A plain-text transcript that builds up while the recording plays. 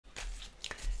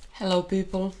Hello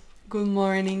people, good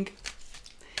morning,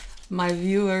 my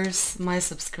viewers, my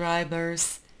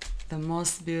subscribers, the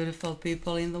most beautiful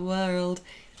people in the world.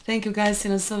 Thank you guys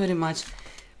so very much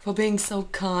for being so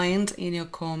kind in your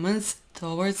comments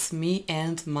towards me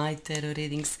and my tarot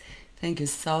readings. Thank you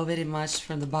so very much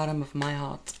from the bottom of my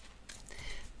heart.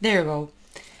 There you go.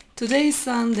 Today is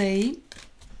Sunday,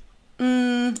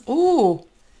 June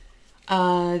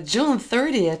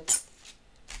 30th.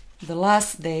 The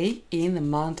last day in the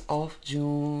month of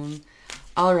June.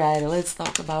 Alright, let's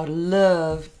talk about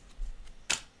love.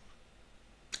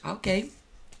 Okay,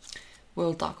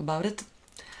 we'll talk about it.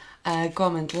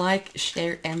 Comment, like,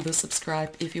 share and do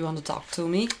subscribe if you want to talk to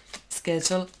me.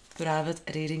 Schedule private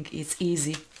reading, it's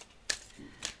easy.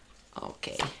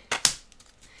 Okay.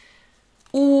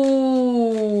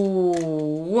 Ooh,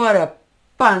 what a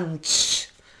punch.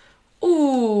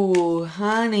 Ooh,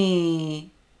 honey.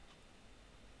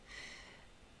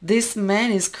 This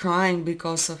man is crying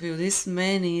because of you. This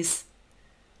man is...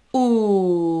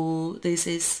 Ooh, this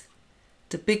is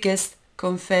the biggest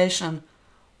confession.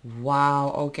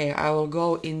 Wow, okay, I will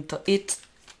go into it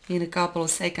in a couple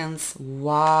of seconds.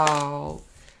 Wow.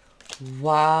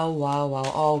 Wow,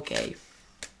 okay.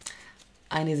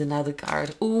 I need another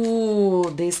card.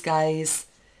 Ooh, this guy is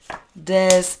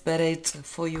desperate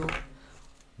for you.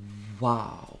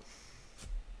 Wow.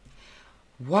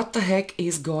 What the heck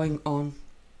is going on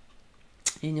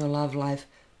in your love life?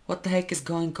 What the heck is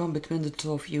going on between the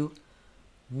two of you?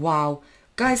 Wow.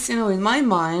 Guys, in my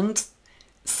mind,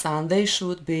 Sunday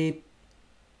should be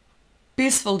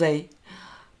peaceful day.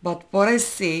 But what I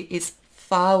see is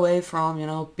far away from,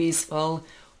 peaceful,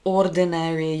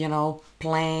 ordinary,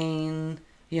 plain,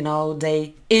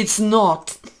 day. It's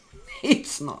not.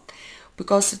 It's not.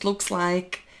 Because it looks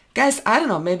like... Guys, I don't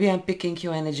know, maybe I'm picking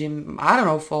your energy. I don't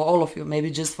know, for all of you, maybe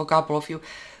just for a couple of you.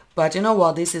 But you know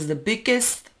what? This is the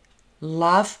biggest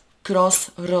love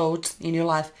crossroad in your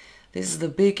life. This is the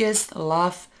biggest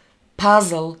love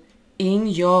puzzle in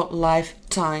your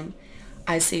lifetime.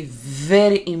 I see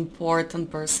very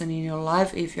important person in your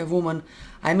life. If you're a woman,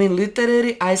 I mean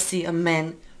literally, I see a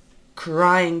man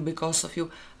crying because of you.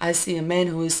 I see a man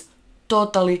who is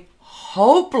totally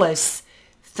hopeless,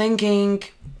 thinking,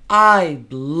 I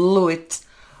blew it.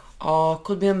 Or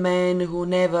could be a man who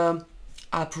never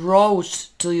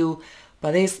approached to you,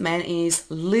 but this man is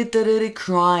literally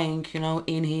crying,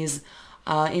 in his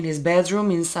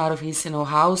bedroom, inside of his,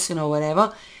 house,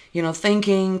 whatever,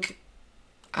 thinking,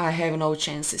 I have no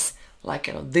chances. Like,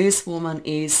 this woman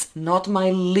is not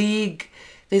my league.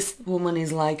 This woman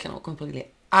is like, completely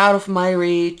out of my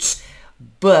reach.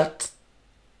 But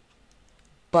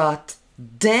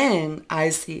then I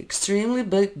see extremely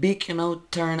big,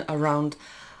 turn around.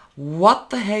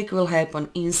 What the heck will happen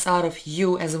inside of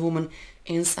you as a woman,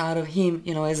 inside of him,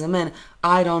 as a man?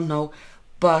 I don't know,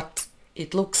 but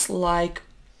it looks like,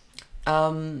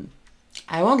 I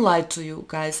won't lie to you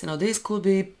guys, this could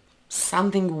be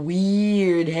something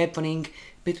weird happening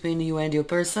between you and your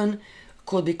person.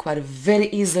 Could be quite very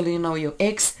easily, your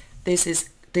ex. This is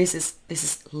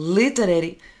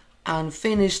literally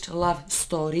unfinished love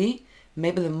story,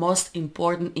 maybe the most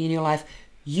important in your life.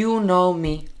 You know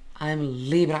me. I'm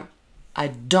Libra. I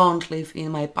don't live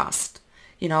in my past.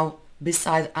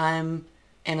 Besides I'm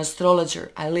an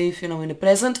astrologer. I live, in the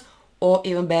present or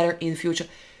even better in the future.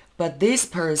 But this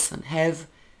person have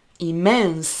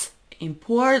immense,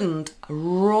 important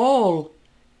role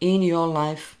in your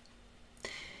life.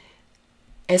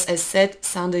 As I said,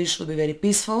 Sunday should be very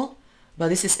peaceful, but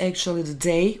this is actually the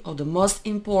day of the most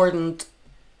important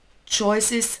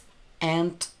choices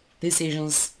and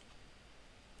decisions.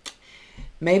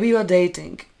 Maybe you are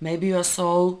dating, maybe you are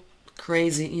so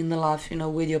crazy in the love,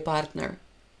 with your partner.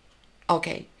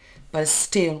 Okay, but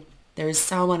still, there is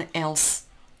someone else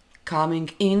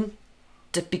coming in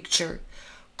the picture,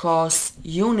 cause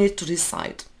you need to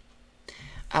decide.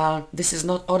 This is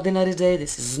not ordinary day,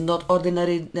 this is not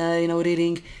ordinary,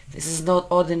 reading, this is not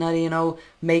ordinary,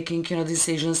 making,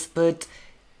 decisions, but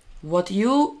what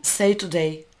you say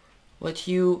today, what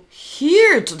you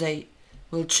hear today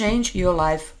will change your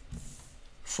life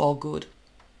for good.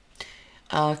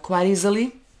 Quite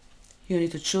easily, you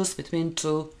need to choose between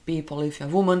two people. If you're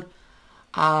a woman,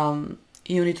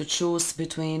 you need to choose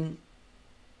between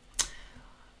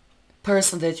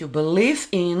person that you believe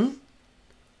in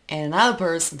and another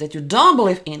person that you don't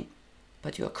believe in,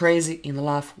 but you are crazy in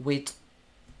love with.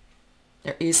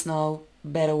 There is no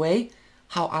better way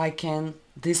how I can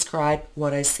describe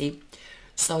what I see.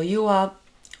 So you are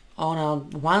on a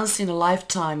once in a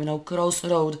lifetime,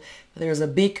 crossroad. There's a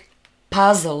big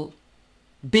puzzle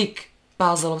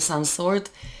of some sort,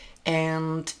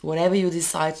 and whatever you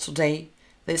decide today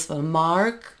This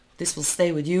will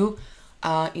stay with you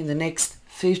in the next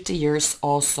 50 years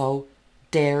or so.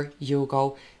 There you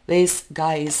go. This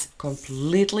guy is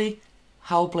completely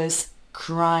helpless,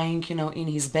 crying, in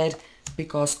his bed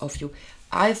because of you.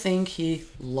 I think he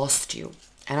lost you.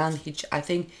 And I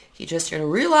think he just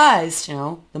realized,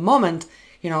 the moment,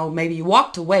 maybe he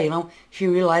walked away, he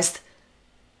realized,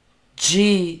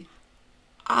 gee,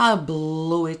 I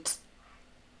blew it.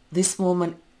 This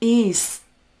woman is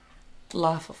the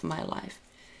love of my life.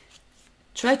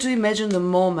 Try to imagine the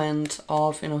moment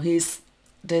of, his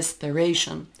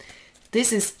desperation.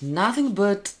 This is nothing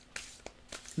but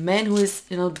man who is,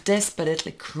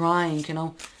 desperately crying,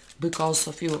 because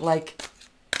of you. Like,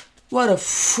 what a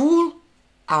fool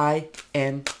I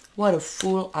am. What a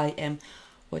fool I am.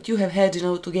 What you have had,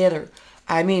 together.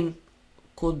 I mean,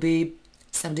 could be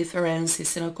some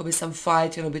differences, could be some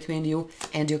fight, between you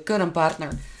and your current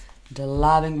partner. The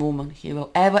loving woman. He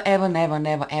will never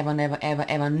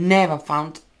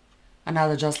found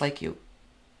another just like you.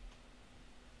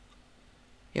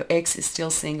 Your ex is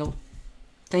still single,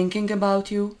 thinking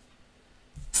about you,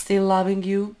 still loving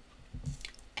you,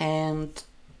 and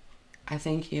I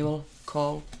think he will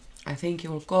call. I think he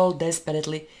will call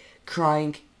desperately,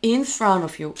 crying in front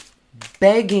of you,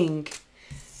 begging,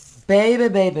 baby,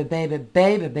 baby, baby,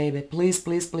 baby, baby, please,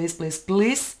 please, please, please,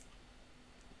 please,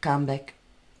 come back.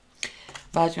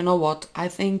 But you know what? I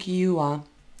think you are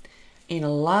in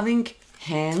loving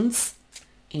hands,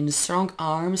 in strong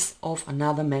arms of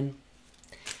another man.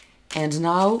 And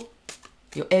now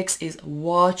your ex is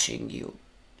watching you,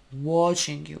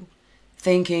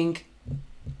 thinking,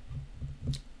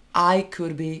 I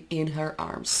could be in her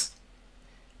arms.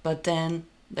 But then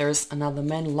there's another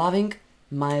man loving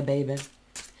my baby.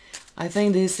 I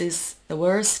think this is the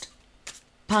worst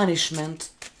punishment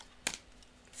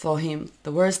for him.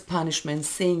 The worst punishment,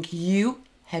 seeing you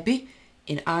happy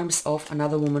in arms of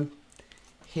another woman.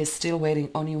 He's still waiting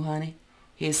on you, honey.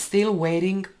 He's still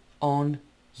waiting on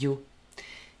you.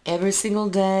 Every single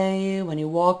day when you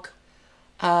walk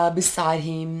beside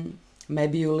him,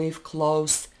 maybe you live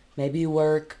close, maybe you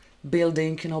work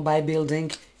building, by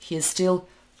building, he is still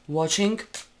watching,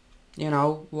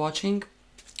 watching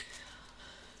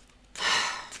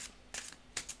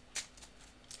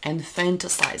and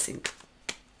fantasizing.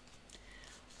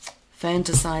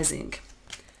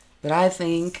 But I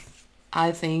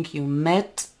think you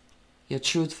met your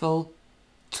truthful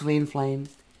twin flame.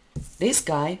 This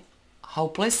guy,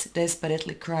 hopeless,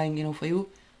 desperately crying, for you,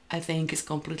 I think is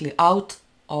completely out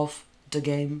of the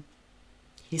game.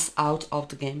 He's out of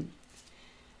the game.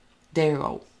 There you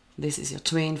go. This is your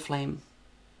twin flame.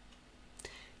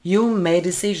 You made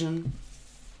a decision.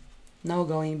 No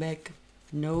going back.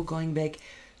 No going back.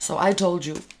 So I told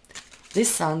you, this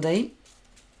Sunday,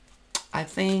 I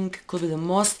think could be the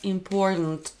most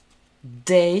important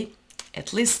day,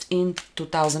 at least in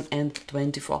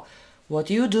 2024. What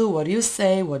you do, what you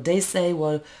say, what they say,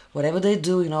 whatever they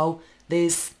do,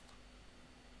 this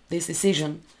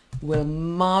decision will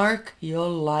mark your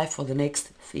life for the next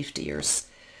 50 years.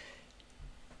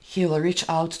 He will reach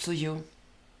out to you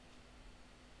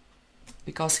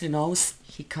because he knows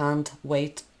he can't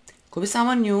wait. Could be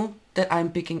someone new that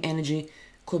I'm picking energy.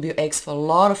 Could be your ex. For a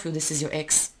lot of you, this is your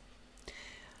ex.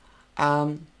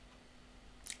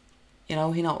 He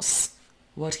knows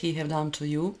what he have done to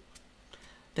you,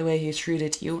 the way he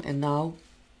treated you, and now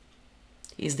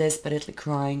he's desperately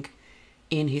crying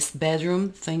in his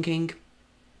bedroom, thinking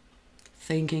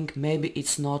maybe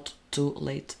it's not too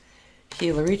late.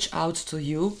 He will reach out to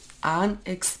you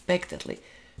unexpectedly.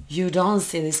 You don't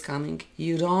see this coming.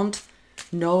 You don't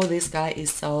know this guy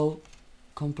is so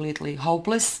completely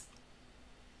hopeless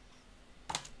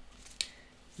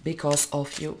because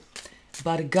of you.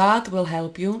 But God will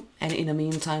help you, and in the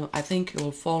meantime, I think you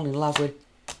will fall in love with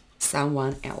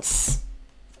someone else.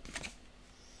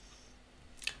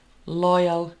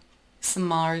 Loyal,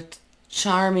 smart,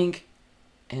 charming,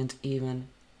 and even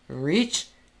rich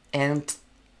and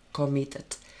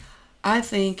committed. I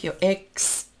think your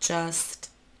ex just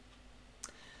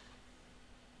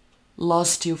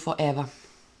lost you forever.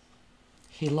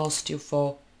 He lost you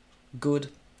for good.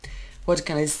 What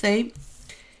can I say?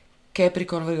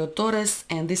 Capricorn, Virgo, Taurus,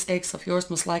 and this ex of yours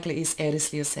most likely is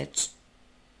Aries, Leo, Sag.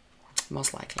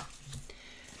 Most likely.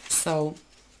 So,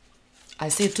 I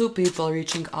see two people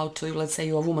reaching out to you. Let's say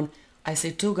you're a woman. I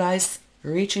see two guys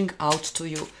reaching out to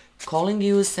you, calling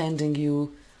you, sending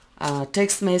you a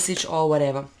text message or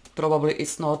whatever. Probably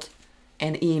it's not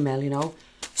an email,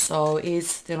 So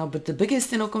it's, but the biggest,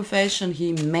 confession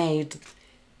he made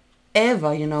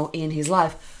ever, in his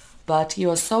life. But you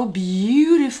are so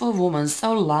beautiful woman,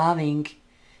 so loving.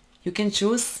 You can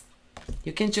choose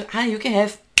You can choose, you can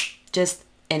have just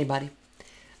anybody.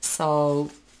 So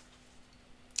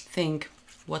think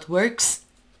what works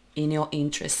in your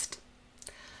interest.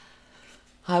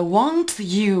 I want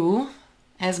you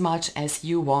as much as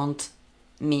you want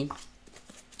me.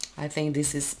 I think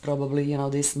this is probably, you know,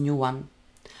 this new one.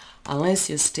 Unless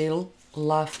you still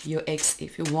love your ex,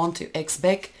 if you want your ex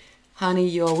back, honey,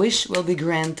 your wish will be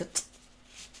granted.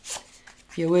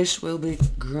 Your wish will be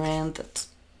granted.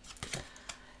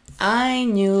 I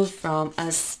knew from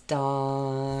a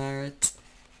start.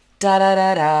 Da da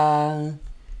da da.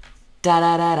 Da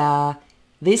da da da.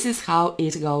 This is how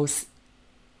it goes.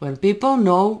 When people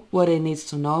know what they need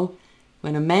to know,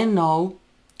 when a man knows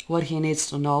what he needs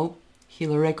to know,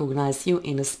 he'll recognize you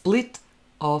in a split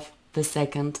of the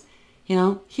second. You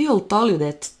know, he'll tell you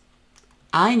that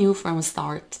I knew from the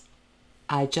start.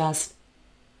 I just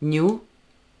knew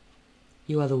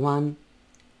you are the one,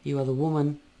 you are the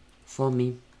woman for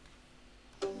me.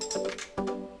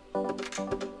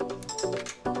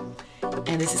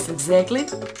 And this is exactly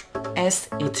as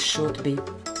it should be.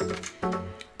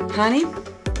 Honey,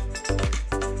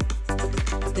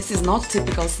 this is not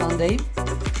typical Sunday.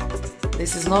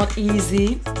 This is not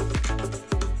easy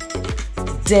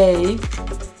day,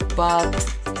 but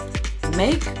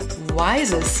make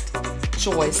wisest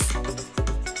choice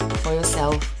for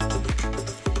yourself.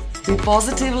 Be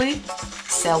positively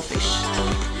selfish.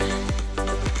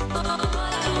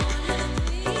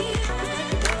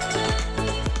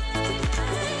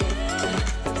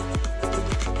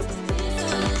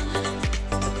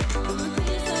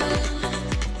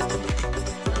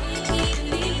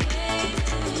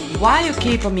 Why you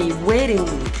keep me waiting?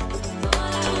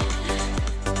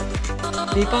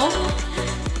 People,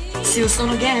 see you soon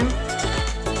again.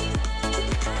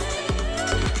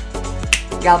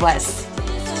 God bless.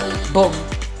 Boom.